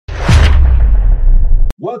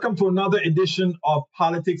Welcome to another edition of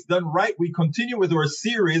Politics Done Right. We continue with our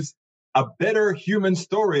series, A Better Human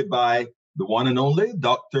Story by the one and only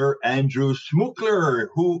Dr. Andrew Schmookler,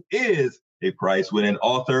 who is a prize-winning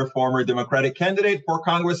author, former Democratic candidate for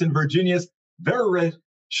Congress in Virginia's very red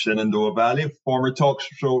Shenandoah Valley, former talk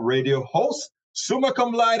show radio host, summa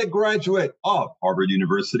cum laude graduate of Harvard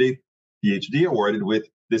University, PhD awarded with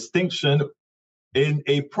distinction in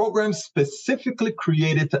a program specifically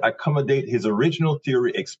created to accommodate his original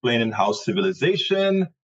theory explaining how civilization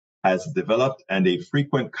has developed, and a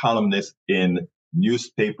frequent columnist in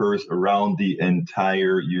newspapers around the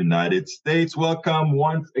entire United States. Welcome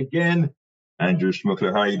once again, Andrew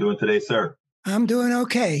Schmookler. How are you doing today, sir? I'm doing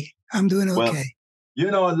okay.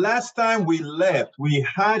 Well, last time we left, we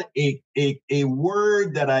had a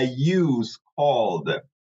word that I used called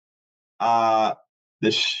the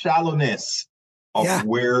shallowness of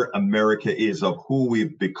where America is, of who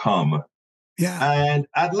we've become. Yeah. And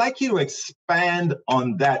I'd like you to expand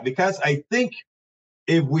on that, because I think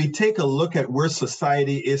if we take a look at where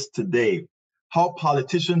society is today, how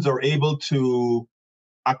politicians are able to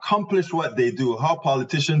accomplish what they do, how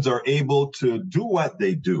politicians are able to do what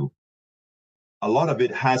they do, a lot of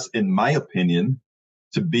it has, in my opinion,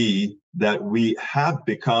 to be that we have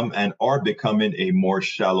become and are becoming a more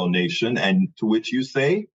shallow nation. And to which you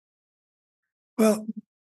say? Well,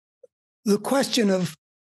 the question of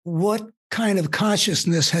what kind of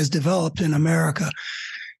consciousness has developed in America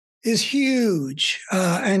is huge.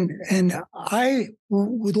 And I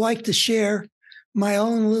would like to share my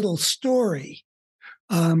own little story.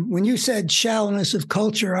 When you said shallowness of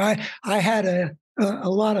culture, I had a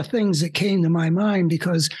lot of things that came to my mind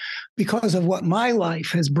because of what my life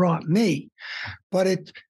has brought me.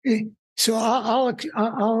 But so I'll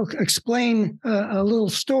explain a little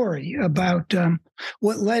story about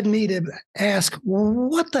what led me to ask,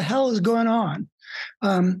 what the hell is going on?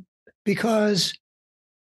 Because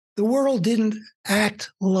the world didn't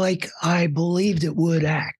act like I believed it would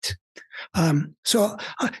act. So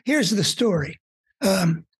here's the story.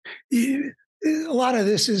 A lot of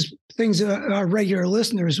this is things that our regular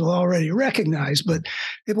listeners will already recognize, but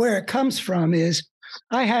where it comes from is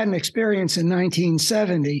I had an experience in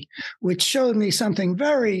 1970 which showed me something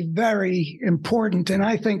very, very important, and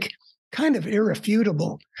I think kind of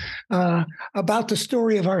irrefutable, about the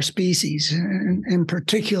story of our species. In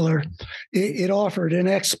particular, it offered an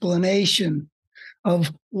explanation of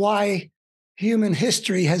why human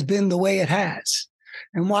history has been the way it has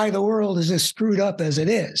and why the world is as screwed up as it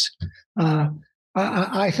is.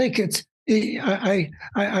 I think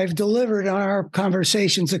I've delivered on our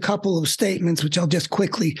conversations a couple of statements, which I'll just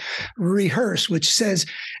quickly rehearse, which says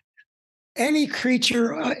any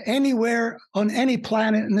creature anywhere on any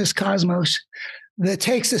planet in this cosmos that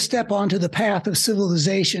takes a step onto the path of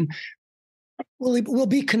civilization will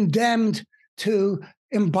be condemned to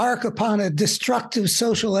embark upon a destructive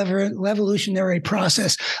social evolutionary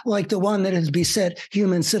process like the one that has beset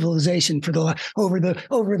human civilization for over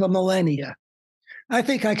the millennia. I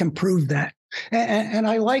think I can prove that. And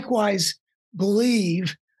I likewise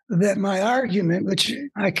believe that my argument, which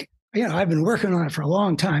I've been working on it for a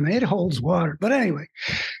long time, and it holds water. But anyway,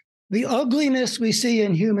 the ugliness we see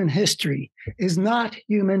in human history is not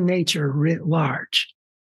human nature writ large.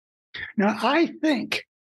 Now, I think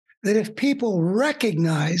that if people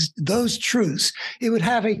recognized those truths, it would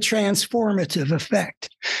have a transformative effect.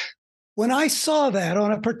 When I saw that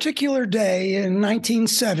on a particular day in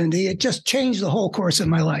 1970, it just changed the whole course of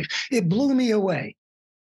my life. It blew me away.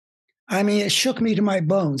 I mean, it shook me to my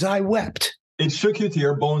bones. I wept. It shook you to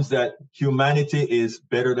your bones that humanity is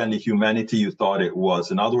better than the humanity you thought it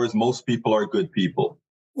was. In other words, most people are good people.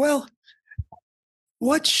 Well,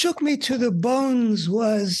 what shook me to the bones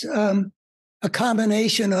was a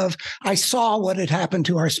combination of I saw what had happened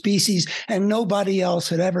to our species and nobody else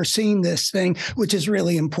had ever seen this thing, which is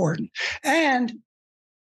really important. And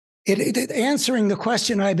it answering the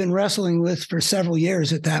question I've been wrestling with for several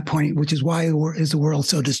years at that point, which is why is the world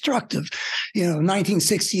so destructive?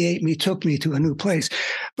 1968 took me to a new place.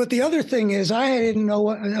 But the other thing is I didn't know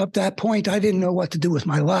up that point, I didn't know what to do with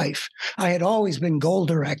my life. I had always been goal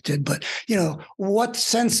directed, but what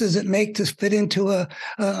sense does it make to fit into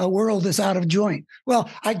a world that's out of joint? Well,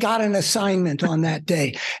 I got an assignment on that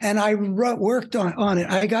day and I worked on it.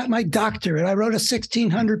 I got my doctorate. I wrote a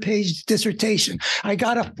 1,600-page dissertation. I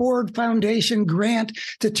got a Ford Foundation grant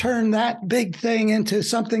to turn that big thing into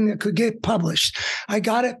something that could get published. I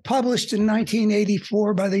got it published in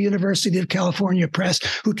 1984 by the University of California Press,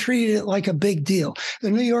 who treated it like a big deal.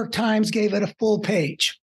 The New York Times gave it a full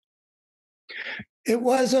page. It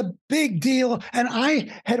was a big deal. And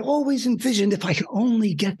I had always envisioned if I could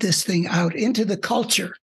only get this thing out into the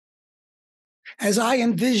culture as I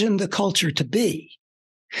envisioned the culture to be,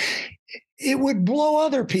 it would blow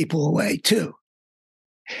other people away too.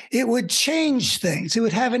 It would change things. It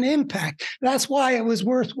would have an impact. That's why it was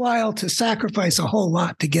worthwhile to sacrifice a whole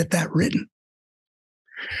lot to get that written.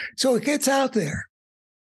 So it gets out there.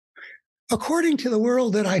 According to the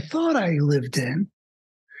world that I thought I lived in,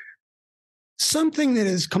 something that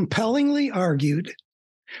is compellingly argued,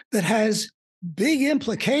 that has big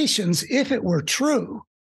implications if it were true,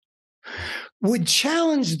 would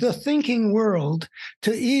challenge the thinking world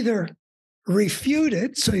to either refute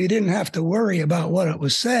it so you didn't have to worry about what it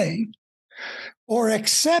was saying, or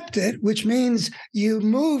accept it, which means you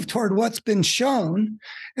move toward what's been shown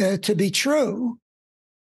to be true,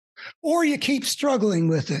 or you keep struggling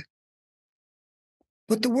with it.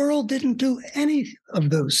 But the world didn't do any of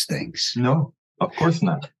those things. No, of course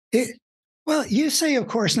not. Well, you say, of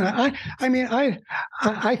course not.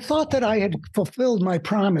 I thought that I had fulfilled my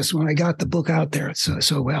promise when I got the book out there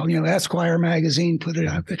so well. You know, Esquire magazine put it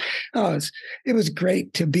out there. Oh, it was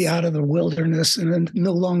great to be out of the wilderness and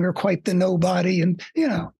no longer quite the nobody. And, you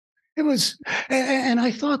know, it was, and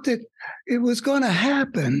I thought that it was going to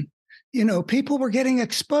happen. You know, people were getting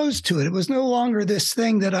exposed to it. It was no longer this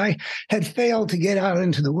thing that I had failed to get out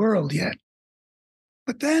into the world yet.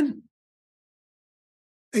 But then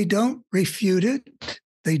they don't refute it.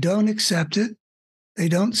 They don't accept it. They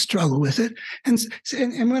don't struggle with it. And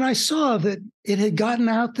when I saw that it had gotten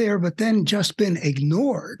out there, but then just been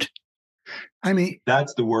ignored, I mean,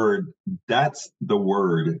 that's the word. That's the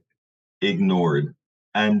word, ignored.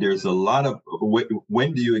 And there's a lot of,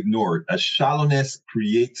 when do you ignore it? A shallowness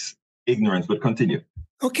creates ignorance, but continue.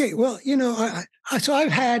 Okay. Well, you know, so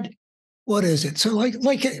I've had, what is it? So like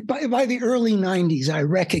by the early 90s, I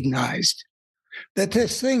recognized that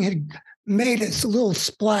this thing had made its little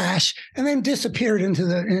splash and then disappeared into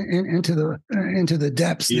the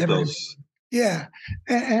depths. Yeah.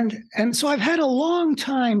 And so I've had a long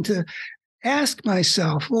time to ask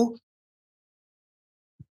myself, well,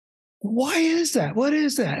 why is that? What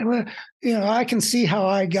is that? Well, you know, I can see how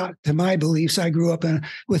I got to my beliefs. I grew up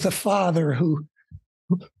with a father who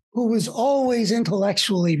was always had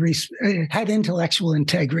intellectual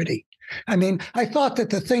integrity. I mean, I thought that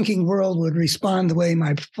the thinking world would respond the way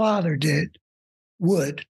my father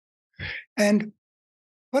would.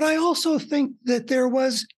 But I also think that there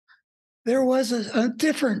was a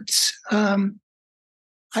difference.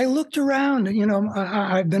 I looked around, you know,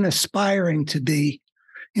 I've been aspiring to be,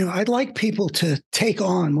 you know, I'd like people to take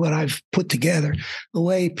on what I've put together, the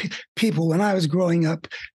way people, when I was growing up,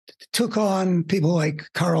 took on people like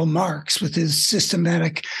Karl Marx with his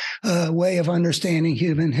systematic way of understanding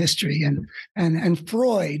human history, and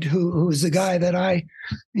Freud, who was the guy that I,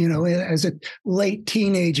 you know, as a late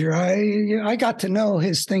teenager, I got to know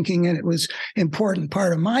his thinking, and it was an important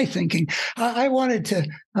part of my thinking. I wanted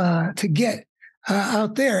to get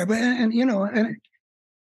out there, but you know, and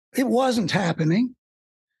it wasn't happening.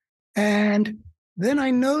 And then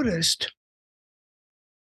I noticed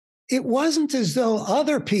it wasn't as though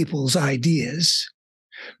other people's ideas,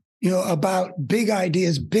 you know, about big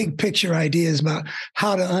ideas, big picture ideas about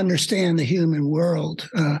how to understand the human world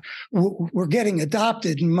were getting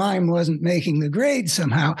adopted, and mine wasn't making the grade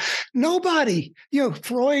somehow. Nobody, you know,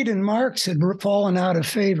 Freud and Marx had fallen out of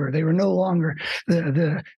favor. They were no longer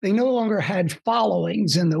they no longer had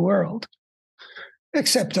followings in the world,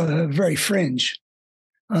 except very fringe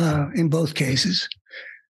in both cases.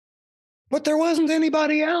 But there wasn't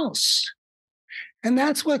anybody else. And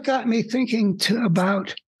that's what got me thinking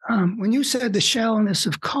about when you said the shallowness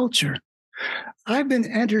of culture. I've been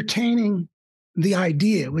entertaining the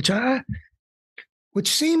idea, which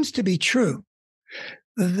seems to be true,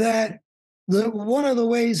 that one of the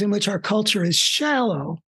ways in which our culture is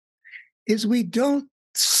shallow is we don't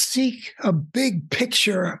seek a big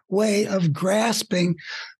picture way of grasping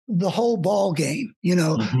the whole ball game, you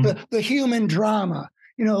know, the human drama.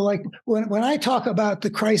 You know, like when I talk about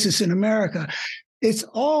the crisis in America, it's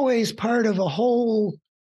always part of a whole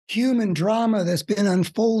human drama that's been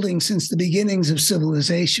unfolding since the beginnings of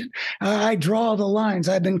civilization. I draw the lines.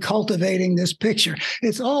 I've been cultivating this picture.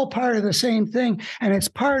 It's all part of the same thing. And it's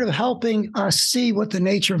part of helping us see what the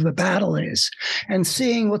nature of the battle is and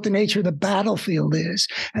seeing what the nature of the battlefield is.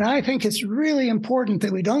 And I think it's really important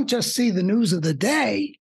that we don't just see the news of the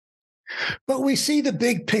day, but we see the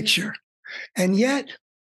big picture. And yet,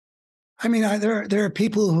 I mean, there are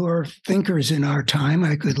people who are thinkers in our time.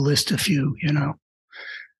 I could list a few, you know,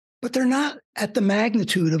 but they're not at the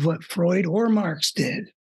magnitude of what Freud or Marx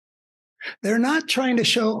did. They're not trying to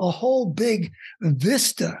show a whole big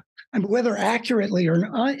vista, and whether accurately or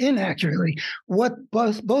inaccurately. What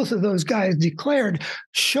both of those guys declared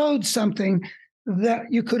showed something that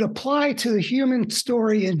you could apply to the human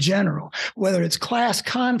story in general, whether it's class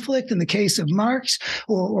conflict in the case of Marx,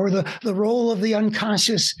 or the role of the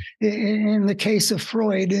unconscious in the case of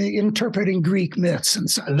Freud, interpreting Greek myths and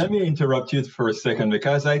such. Let me interrupt you for a second,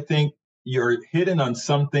 because I think you're hitting on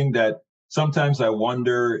something that sometimes I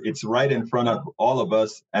wonder, it's right in front of all of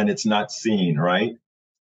us and it's not seen, right?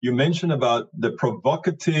 You mentioned about the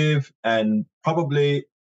provocative and probably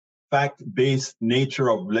fact-based nature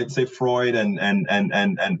of, let's say, Freud and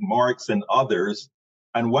Marx and others.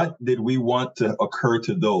 And what did we want to occur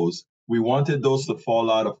to those? We wanted those to fall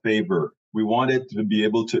out of favor. We wanted to be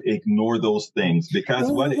able to ignore those things, because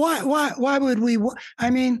why would we? I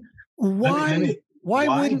mean, why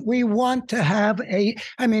wouldn't we want to have a?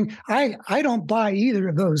 I mean, I don't buy either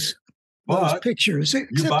of those pictures.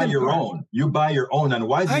 You buy your own. You buy your own. And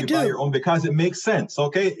why do you buy your own? Because it makes sense.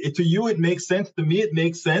 Okay. To you, it makes sense. To me, it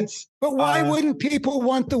makes sense. But why wouldn't people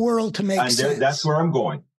want the world to make sense? That's where I'm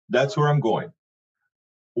going. That's where I'm going.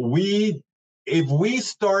 If we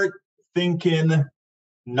start thinking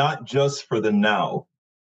not just for the now,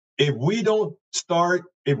 if we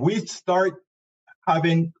start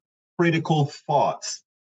having critical thoughts,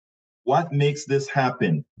 what makes this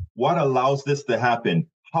happen? What allows this to happen?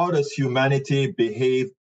 How does humanity behave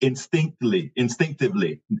instinctively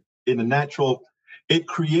in a natural? It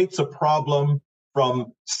creates a problem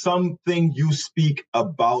from something you speak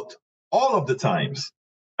about all of the times,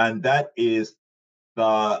 and that is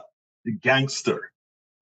the gangster.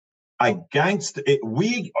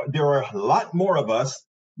 There are a lot more of us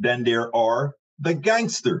than there are the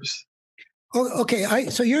gangsters. Oh, okay,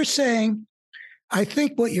 so you're saying, I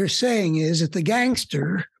think what you're saying is that the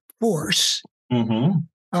gangster force. Mm-hmm.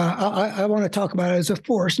 I want to talk about it as a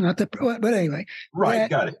force, not the. But anyway, right,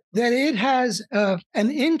 got it. That it has an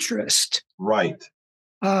interest, right,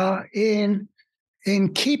 in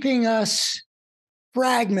keeping us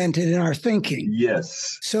fragmented in our thinking.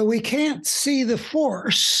 Yes. So we can't see the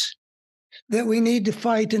force that we need to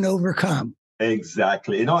fight and overcome.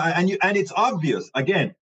 Exactly. And it's obvious.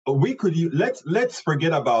 Again, let's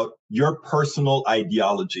forget about your personal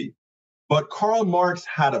ideology, but Karl Marx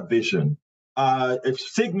had a vision. If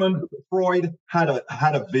Sigmund Freud had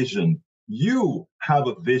a vision, you have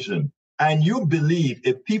a vision, and you believe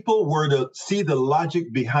if people were to see the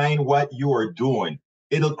logic behind what you are doing,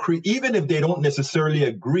 it'll even if they don't necessarily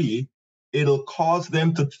agree, it'll cause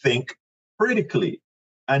them to think critically.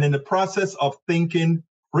 And in the process of thinking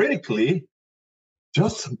critically,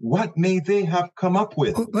 just what may they have come up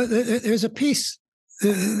with? But there's a piece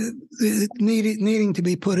needing to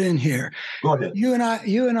be put in here. Go ahead. You and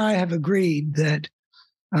I have agreed that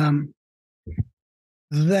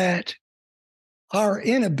that our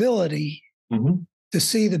inability to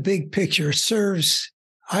see the big picture serves,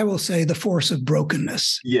 I will say, the force of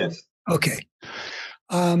brokenness. Yes. Okay.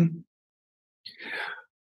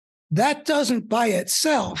 That doesn't by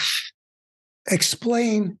itself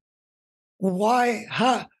explain why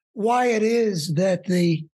it is that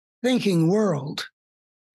the thinking world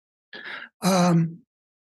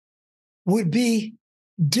would be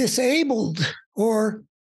disabled or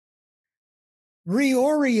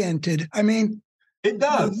reoriented. I mean, it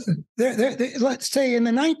does. Let's say in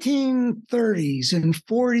the 1930s and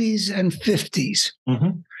 40s and 50s,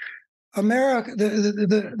 America,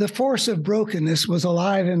 the force of brokenness was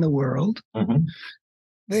alive in the world.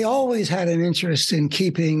 They always had an interest in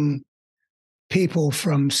keeping people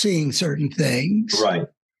from seeing certain things. Right.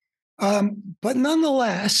 But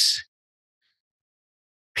nonetheless,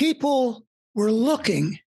 people were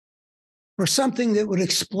looking for something that would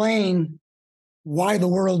explain why the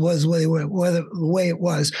world was the way it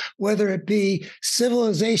was, whether it be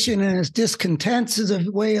civilization and its discontents as a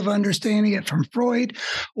way of understanding it from Freud,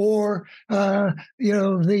 or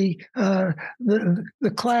the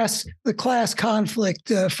class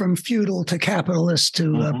conflict from feudal to capitalist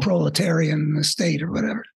to proletarian state or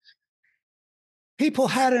whatever. People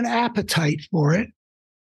had an appetite for it.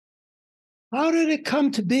 How did it come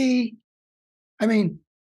to be? I mean,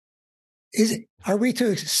 are we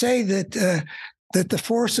to say that that the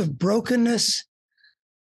force of brokenness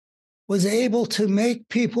was able to make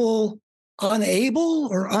people unable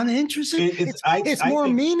or uninterested? It's more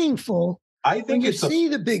meaningful. I think when you see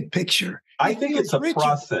the big picture. I think it's a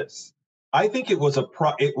process. I think it was a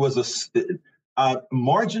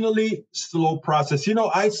marginally slow process.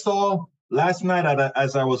 I saw last night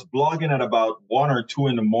as I was blogging at about 1 or 2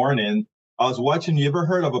 in the morning. I was watching. You ever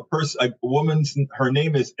heard of a woman's? Her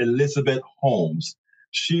name is Elizabeth Holmes.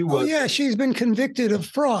 She Oh, was yeah, she's been convicted of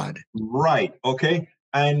fraud. right. Okay.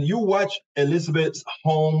 And you watch Elizabeth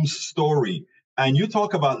Holmes' story, and you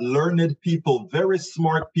talk about learned people, very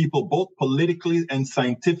smart people, both politically and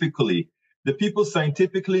scientifically. The people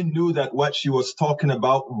scientifically knew that what she was talking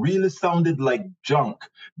about really sounded like junk.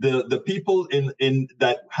 The people in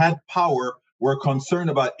that had power were concerned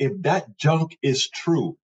about if that junk is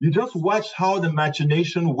true. You just watch how the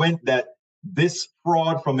machination went that this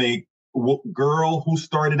fraud from a girl who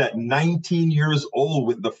started at 19 years old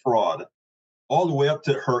with the fraud all the way up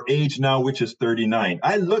to her age now, which is 39.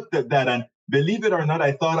 I looked at that, and believe it or not,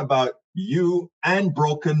 I thought about you and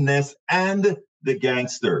brokenness and the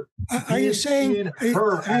gangster. Are you saying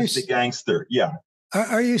her as the gangster? Yeah.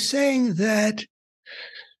 Are you saying that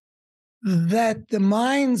the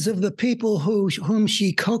minds of the people whom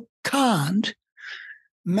she conned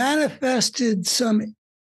manifested some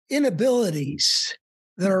inabilities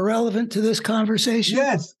that are relevant to this conversation?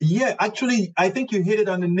 Yes. Yeah. Actually, I think you hit it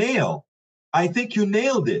on the nail. I think you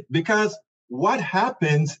nailed it, because what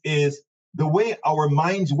happens is the way our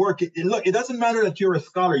minds work. Look, it doesn't matter that you're a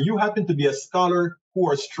scholar. You happen to be a scholar who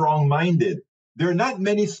are strong-minded. There are not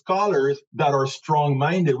many scholars that are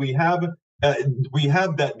strong-minded. We have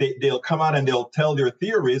that they'll come out and they'll tell their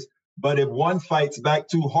theories, but if one fights back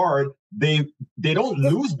too hard, they don't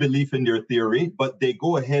lose belief in their theory, but they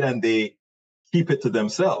go ahead and they keep it to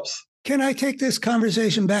themselves. Can I take this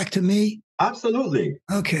conversation back to me? Absolutely.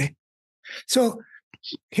 Okay. So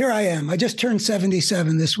here I am. I just turned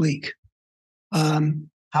 77 this week.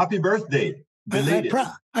 Happy birthday. Belated.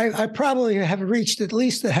 I probably have reached at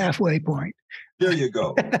least the halfway point. There you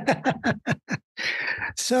go.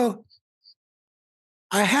 So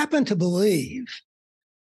I happen to believe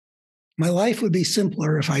my life would be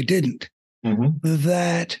simpler if I didn't.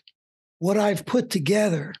 That what I've put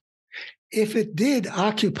together, if it did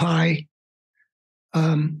occupy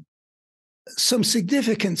some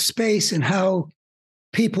significant space in how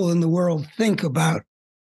people in the world think about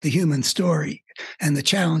the human story and the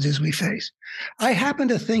challenges we face, I happen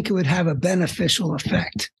to think it would have a beneficial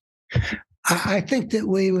effect. I think that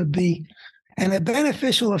we would be, and a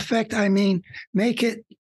beneficial effect, I mean, make it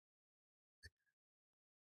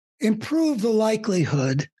improve the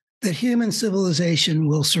likelihood that human civilization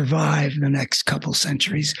will survive the next couple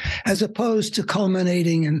centuries, as opposed to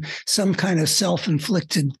culminating in some kind of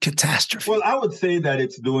self-inflicted catastrophe. Well, I would say that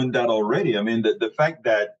it's doing that already. I mean, the fact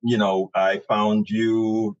that, I found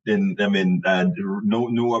you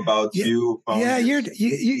knew about you.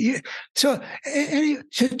 So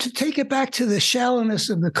to take it back to the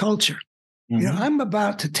shallowness of the culture, I'm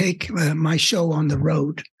about to take my show on the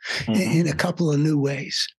road in a couple of new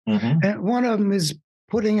ways. And one of them is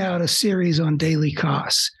putting out a series on daily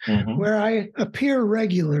costs, where I appear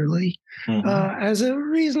regularly as a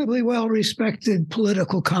reasonably well-respected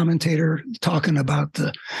political commentator talking about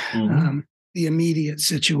the immediate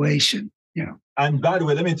situation. And by the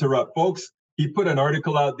way, let me interrupt, folks. He put an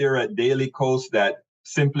article out there at Daily Coast that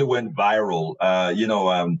simply went viral.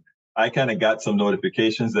 I kind of got some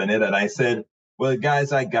notifications in it, and I said, well,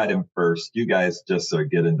 guys, I got him first. You guys just are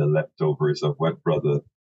getting the leftovers of what brother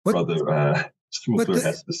Schmookler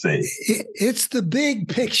has to say. It's the big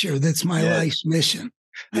picture that's my life's mission.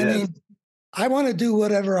 Yes. I mean, I want to do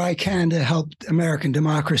whatever I can to help American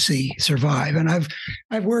democracy survive. And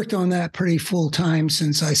I've worked on that pretty full time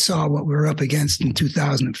since I saw what we were up against in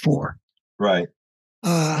 2004. Right.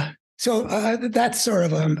 So that's sort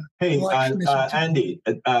of a... Hey, Andy,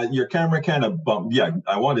 your camera kind of bumped. Yeah,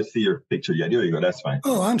 I want to see your picture. Yeah, there you go. That's fine.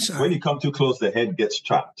 Oh, I'm sorry. When you come too close, the head gets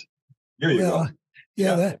chopped. There you go.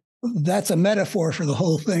 Yeah, that's a metaphor for the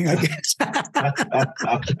whole thing, I guess.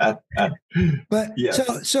 But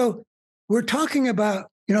so we're talking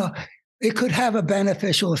about, it could have a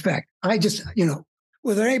beneficial effect. I just,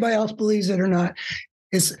 whether anybody else believes it or not,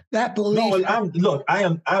 is that belief. No,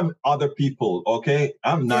 I'm other people. Okay.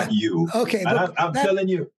 I'm not you. Okay. And I'm telling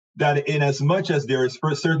you that in as much as there is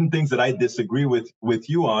for certain things that I disagree with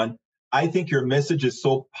you on, I think your message is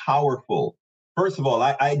so powerful. First of all,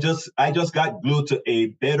 I just got glued to a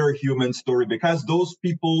better human story, because those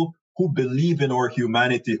people who believe in our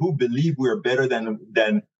humanity, who believe we're better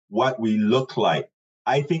than what we look like,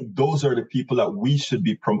 I think those are the people that we should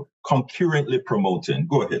be concurrently promoting.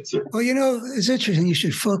 Go ahead, sir. Well, it's interesting. You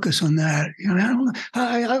should focus on that. I'm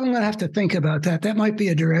going to have to think about that. That might be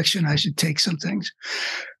a direction I should take some things.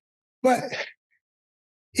 But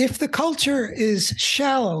if the culture is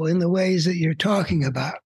shallow in the ways that you're talking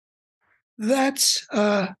about, that's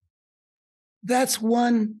one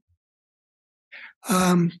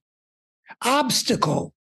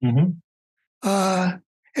obstacle.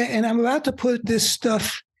 And I'm about to put this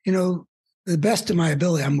stuff, the best of my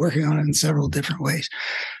ability, I'm working on it in several different ways,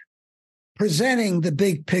 presenting the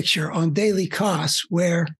big picture on daily costs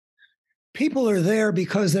where people are there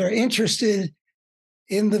because they're interested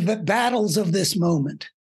in the battles of this moment,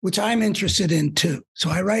 which I'm interested in too. So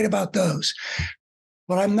I write about those.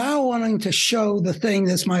 But I'm now wanting to show the thing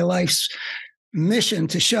that's my life's mission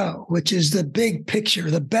to show, which is the big picture,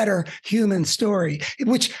 the better human story,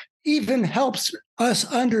 which even helps us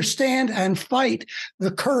understand and fight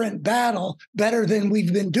the current battle better than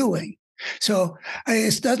we've been doing. So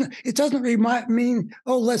it doesn't mean,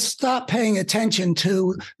 oh, let's stop paying attention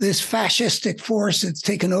to this fascistic force that's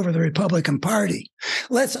taken over the Republican Party.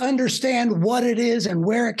 Let's understand what it is and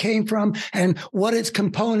where it came from and what its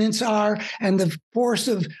components are and the force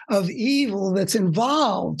of evil that's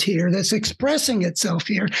involved here, that's expressing itself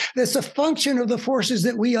here. That's a function of the forces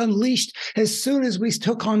that we unleashed as soon as we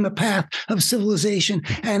took on the path of civilization,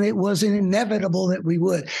 and it was inevitable that we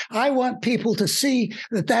would. I want people to see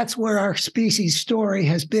that that's where our species story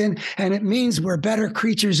has been, and it means we're better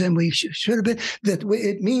creatures than we should have been. That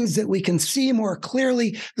it means that we can see more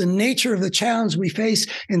clearly the nature of the challenge we face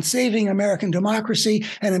in saving American democracy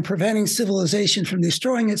and in preventing civilization from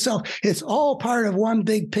destroying itself. It's all part of one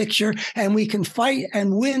big picture, and we can fight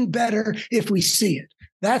and win better if we see it.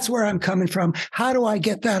 That's where I'm coming from. How do I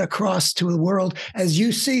get that across to the world as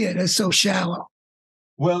you see it as so shallow?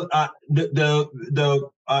 Well, I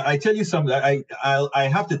tell you something. I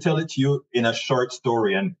have to tell it to you in a short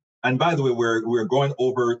story. And by the way, we're going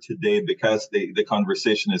over today because the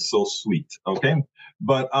conversation is so sweet. Okay,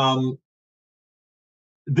 but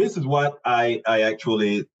this is what I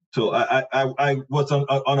actually told. I was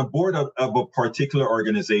on a board of a particular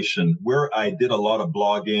organization where I did a lot of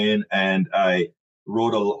blogging and I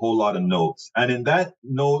wrote a whole lot of notes. And in that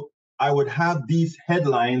note, I would have these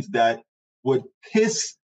headlines that would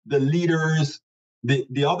piss the leaders,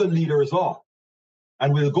 the other leaders off.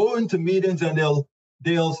 And we'll go into meetings and they'll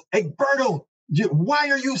Egberto, why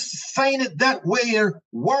are you saying it that way? Or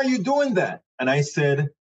why are you doing that? And I said,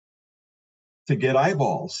 to get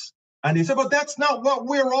eyeballs. And he said, but that's not what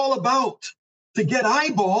we're all about. To get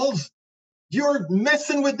eyeballs, you're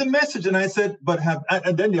messing with the message. And I said,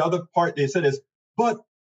 and then the other part they said is, but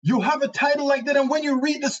you have a title like that, and when you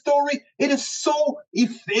read the story, it is so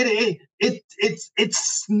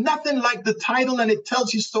it's nothing like the title, and it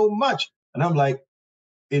tells you so much. And I'm like,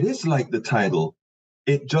 it is like the title.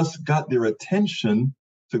 It just got their attention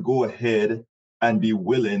to go ahead and be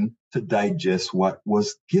willing to digest what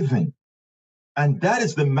was given. And that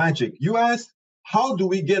is the magic. You asked, how do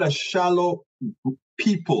we get a shallow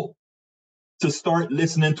people to start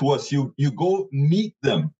listening to us? You go meet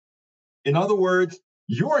them. In other words,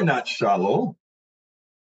 you're not shallow.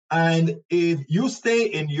 And if you stay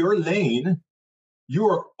in your lane, you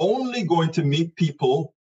are only going to meet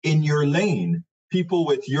people in your lane, people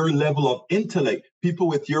with your level of intellect, people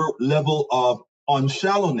with your level of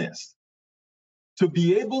unshallowness. To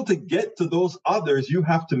be able to get to those others, you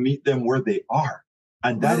have to meet them where they are.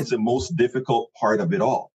 And that is the most difficult part of it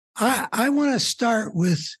all. I want to start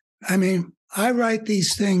with, I write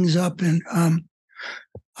these things up and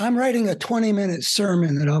I'm writing a 20-minute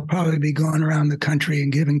sermon that I'll probably be going around the country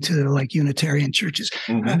and giving to like Unitarian churches.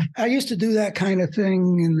 Mm-hmm. I used to do that kind of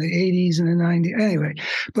thing in the 80s and the 90s anyway,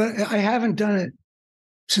 but I haven't done it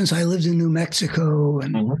since I lived in New Mexico.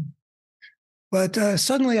 And mm-hmm. But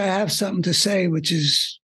suddenly I have something to say, which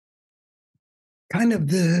is kind of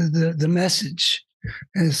the message.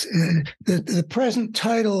 Is the present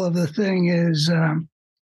title of the thing is,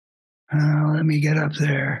 let me get up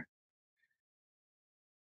there.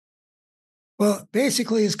 Well,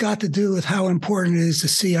 basically, it's got to do with how important it is to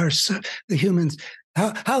see the humans,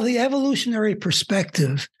 how the evolutionary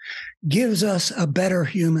perspective gives us a better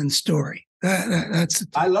human story. That's.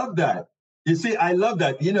 I love that. You see, I love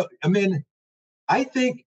that. I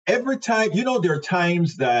think every time, there are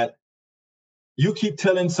times that you keep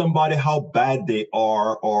telling somebody how bad they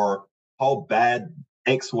are or how bad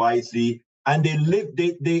X, Y, Z, and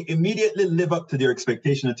they immediately live up to their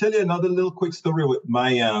expectation. I'll tell you another little quick story with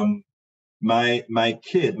my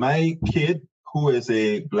kid, who is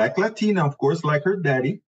a Black Latina, of course, like her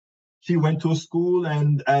daddy. She went to a school,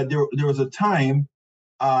 and there was a time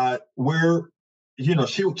where,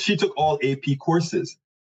 she took all AP courses,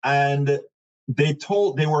 and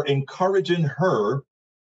they were encouraging her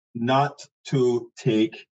not to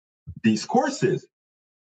take these courses.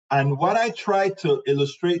 And what I tried to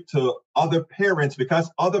illustrate to other parents, because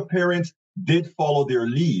other parents did follow their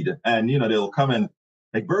lead, and they'll come and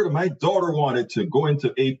like, Berta, my daughter wanted to go into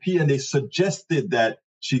AP, and they suggested that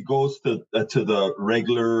she goes to the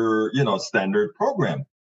regular, standard program.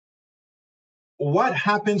 what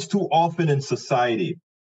happens too often in society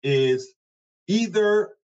is either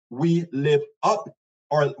we live up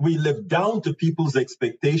or we live down to people's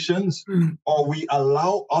expectations, or we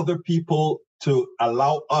allow other people to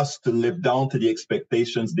allow us to live down to the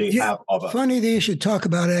expectations they have of us. Funny that you should talk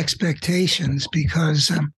about expectations,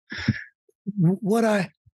 because what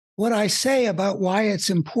I say about why it's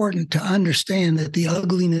important to understand that the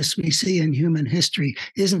ugliness we see in human history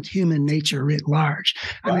isn't human nature writ large.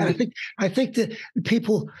 Right. I mean, I think that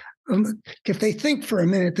people, if they think for a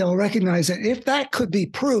minute, they'll recognize that if that could be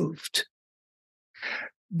proved,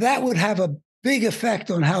 that would have a big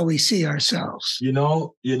effect on how we see ourselves.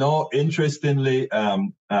 Interestingly,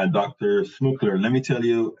 Dr. Schmookler, let me tell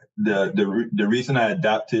you the reason I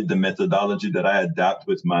adapted the methodology that I adapt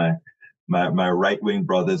with my right-wing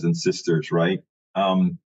brothers and sisters, right?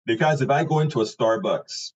 Because if I go into a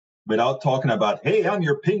Starbucks without talking about, hey, I'm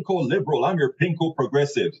your pinko liberal, I'm your pinko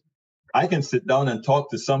progressive, I can sit down and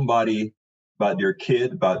talk to somebody about your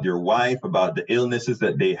kid, about your wife, about the illnesses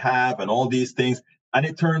that they have and all these things. And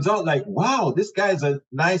it turns out like, wow, this guy's a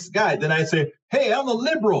nice guy. Then I say, hey, I'm a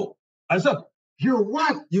liberal. I said, you're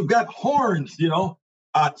what? You've got horns,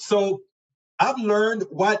 So I've learned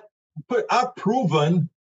I've proven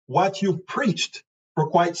what you've preached for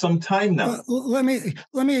quite some time now. Let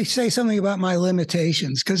me say something about my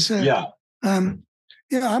limitations, because I'm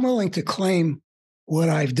willing to claim what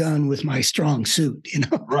I've done with my strong suit.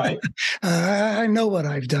 Right. I know what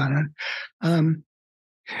I've done,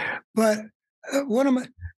 but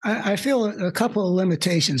I feel a couple of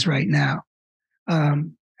limitations right now,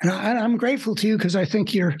 and I'm grateful to you because I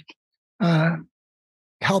think you're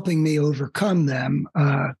helping me overcome them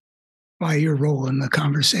by your role in the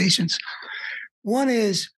conversations. One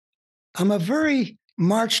is, I'm a very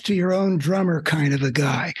march to your own drummer kind of a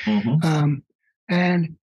guy. Mm-hmm.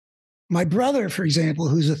 And my brother, for example,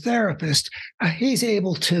 who's a therapist, he's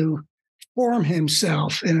able to form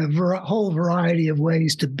himself in a whole variety of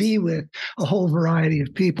ways to be with a whole variety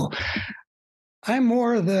of people. I'm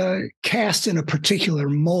more of the cast in a particular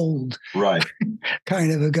mold, right,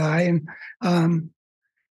 kind of a guy. And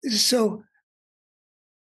so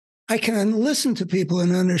I can listen to people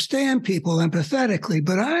and understand people empathetically,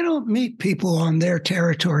 but I don't meet people on their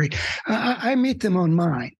territory. I meet them on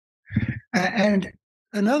mine. And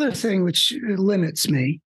another thing which limits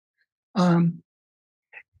me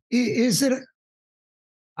is that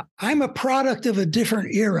I'm a product of a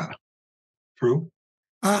different era. True.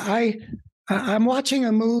 I'm watching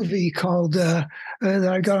a movie called that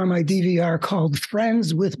I got on my DVR called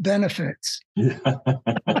Friends with Benefits. Yeah.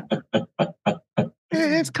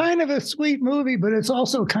 It's kind of a sweet movie, but it's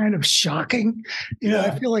also kind of shocking.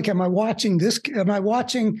 I feel like, am I watching this? Am I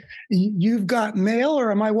watching You've Got Mail,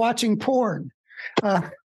 or am I watching porn?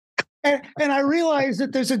 And I realize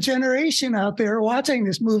that there's a generation out there watching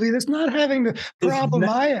this movie that's not having the problem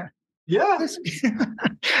I am. Yeah.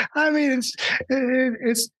 I mean, it's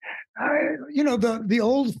the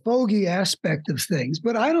old fogey aspect of things,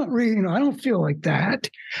 but I don't really, I don't feel like that.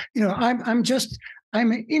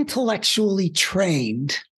 I'm intellectually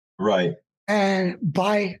trained. Right. And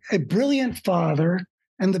by a brilliant father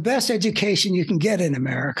and the best education you can get in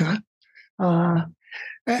America,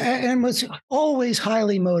 and was always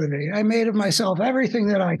highly motivated. I made of myself everything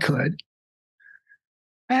that I could.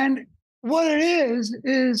 And what it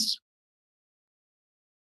is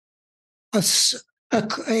a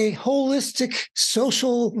holistic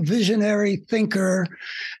social visionary thinker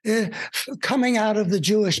coming out of the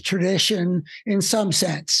Jewish tradition in some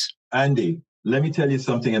sense. Andy, let me tell you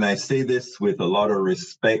something, and I say this with a lot of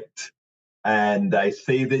respect. And I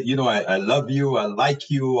say that, I love you, I like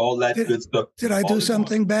you, all that good stuff. Did I do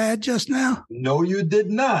something bad just now? No, you did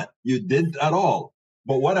not. You didn't at all.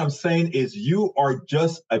 But what I'm saying is you are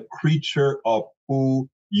just a creature of who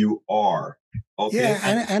you are. Okay.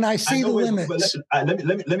 Yeah, and I see the limits.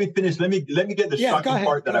 Let me finish. Let me get the shocking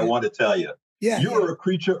part that I want to tell you. Yeah, you are a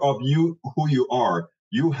creature of who you are.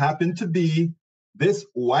 You happen to be this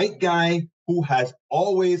white guy who has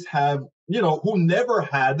always have, who never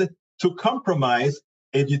had to compromise.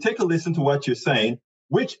 If you take a listen to what you're saying,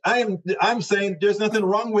 which I'm saying there's nothing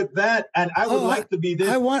wrong with that, and I would like to be this.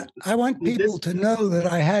 I want people to know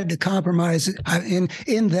that I had to compromise in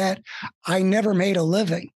that I never made a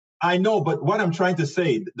living. I know, but what I'm trying to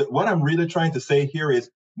say, what I'm really trying to say here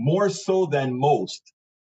is more so than most.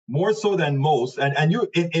 And you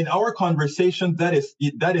in our conversation, that is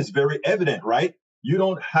very evident, right? You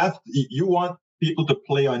don't have to, you want people to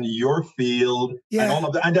play on your field and all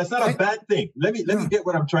of that. And that's not a bad thing. Let me get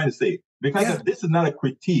what I'm trying to say, because this is not a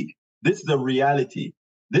critique. This is a reality.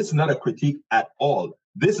 This is not a critique at all.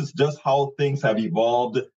 This is just how things have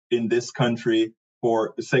evolved in this country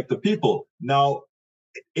for the sake of the people. Now,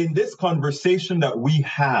 in this conversation that we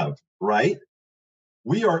have, right,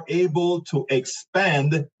 we are able to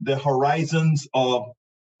expand the horizons of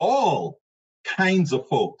all kinds of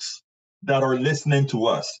folks that are listening to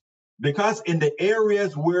us. Because in the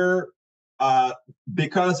areas where,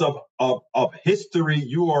 because of history,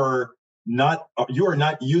 you are not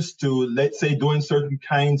used to, let's say, doing certain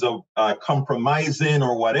kinds of compromising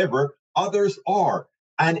or whatever, others are.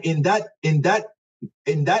 And in that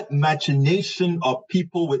machination of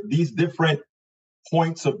people with these different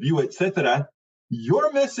points of view, etc.,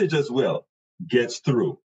 your message as well gets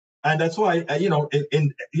through. And that's why, I know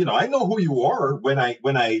who you are when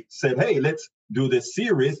I said, hey, let's do this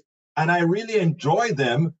series. And I really enjoy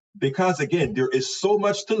them because, again, there is so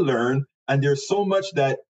much to learn, and there's so much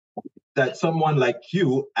that someone like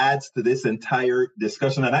you adds to this entire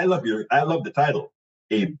discussion. And I love the title,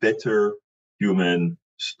 A Better Human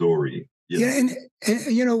Story. Yeah, and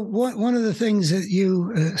one of the things that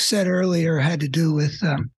you said earlier had to do with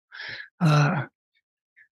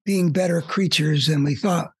being better creatures than we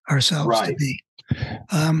thought ourselves to be.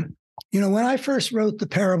 When I first wrote the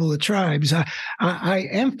Parable of Tribes, I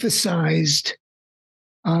emphasized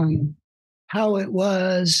how it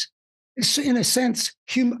was, in a sense,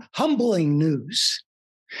 humbling news,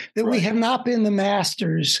 that we have not been the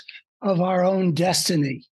masters of our own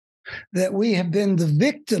destiny, that we have been the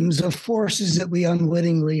victims of forces that we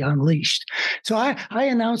unwittingly unleashed. So I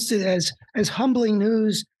announced it as humbling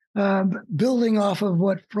news, building off of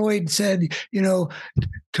what Freud said.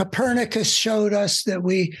 Copernicus showed us that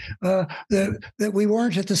we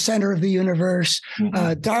weren't at the center of the universe.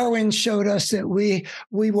 Mm-hmm. Darwin showed us that we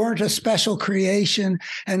weren't a special creation.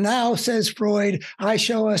 And now, says Freud, I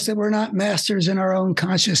show us that we're not masters in our own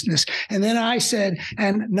consciousness. And then I said,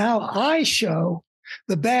 and now I show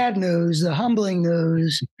the bad news, the humbling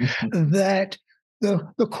news, that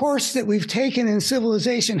the course that we've taken in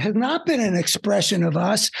civilization has not been an expression of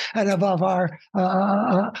us and of our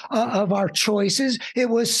choices. It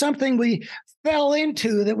was something we fell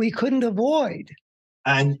into that we couldn't avoid.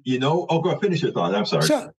 And go finish your thought. I'm sorry.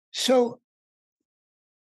 So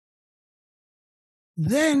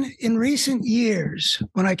then, in recent years,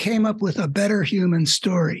 when I came up with A Better Human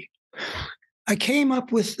Story, I came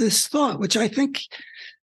up with this thought, which I think,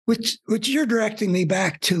 which you're directing me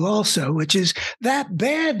back to also, which is that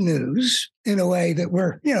bad news, in a way,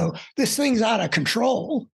 that this thing's out of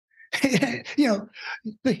control. The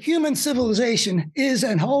human civilization is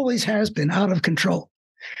and always has been out of control.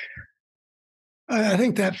 I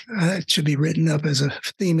think that should be written up as a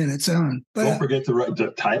theme in its own. But don't forget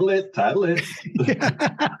to title it.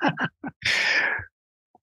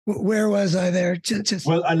 Where was I there?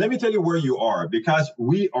 Well, let me tell you where you are, because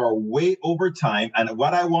we are way over time. And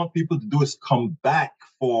what I want people to do is come back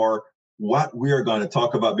for what we are going to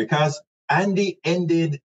talk about, because Andy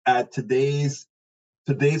ended today's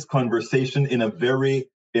conversation in a very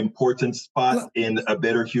important spot in A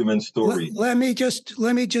Better Human Story. Let me just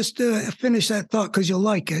finish that thought, because you'll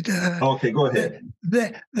like it. Okay, go ahead.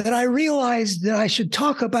 That I realized that I should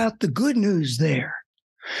talk about the good news there,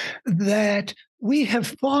 that we have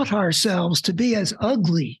thought ourselves to be as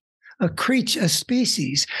ugly a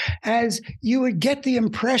species as you would get the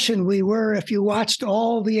impression we were if you watched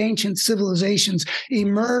all the ancient civilizations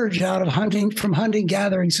emerge out of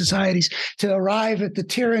hunting-gathering societies to arrive at the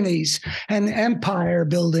tyrannies and empire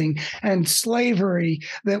building and slavery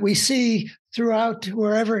that we see throughout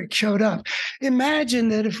wherever it showed up. Imagine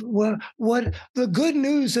that if what the good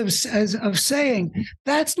news of saying,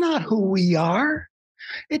 that's not who we are.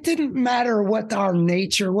 It didn't matter what our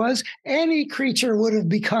nature was. Any creature would have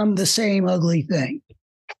become the same ugly thing.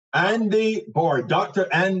 Dr.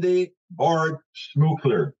 Andy Bard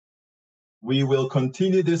Schmookler. We will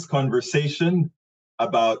continue this conversation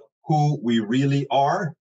about who we really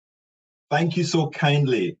are. Thank you so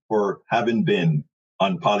kindly for having been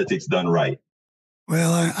on Politics Done Right.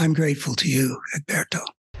 Well, I'm grateful to you, Egberto.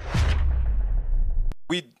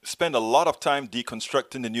 We spend a lot of time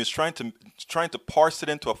deconstructing the news, trying to parse it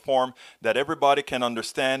into a form that everybody can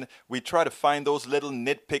understand. We try to find those little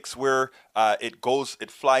nitpicks where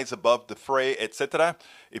it flies above the fray, etc.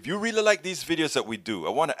 If you really like these videos that we do, I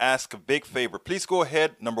want to ask a big favor. Please go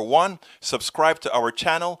ahead. Number 1, subscribe to our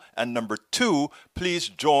channel. And number 2, please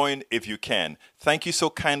join if you can. Thank you so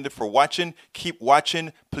kindly for watching. Keep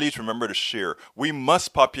watching. Please remember to share. We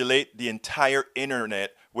must populate the entire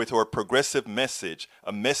internet with our progressive message,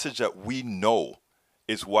 a message that we know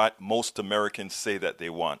is what most Americans say that they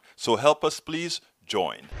want. So help us, please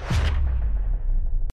join.